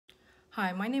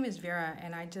Hi, my name is Vera,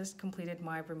 and I just completed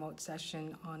my remote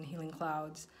session on Healing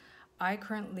Clouds. I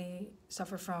currently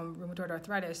suffer from rheumatoid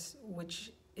arthritis,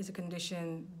 which is a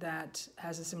condition that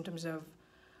has the symptoms of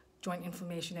joint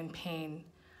inflammation and pain.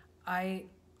 I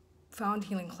found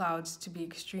Healing Clouds to be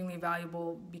extremely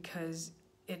valuable because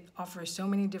it offers so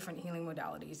many different healing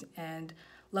modalities. And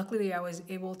luckily, I was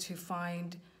able to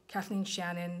find Kathleen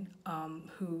Shannon,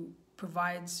 who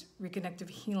provides reconnective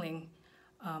healing,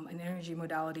 an energy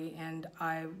modality, and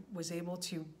I was able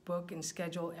to book and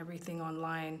schedule everything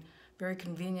online very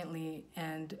conveniently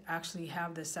and actually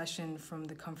have the session from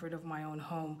the comfort of my own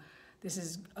home. This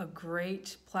is a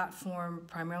great platform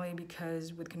primarily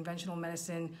because with conventional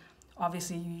medicine,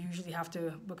 obviously you usually have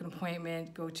to book an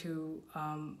appointment, go to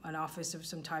an office of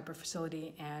some type or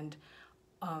facility, and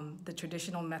the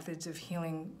traditional methods of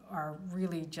healing are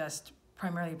really just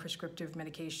primarily prescriptive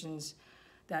medications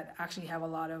that actually have a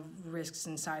lot of risks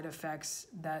and side effects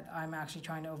that I'm actually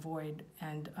trying to avoid,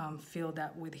 and feel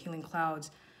that with Healing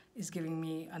Clouds is giving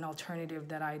me an alternative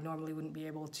that I normally wouldn't be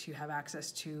able to have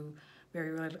access to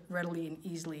very readily and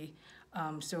easily.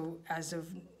 So as of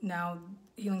now,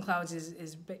 Healing Clouds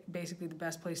is basically the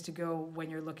best place to go when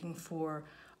you're looking for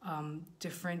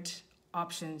different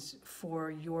options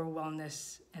for your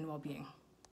wellness and well-being.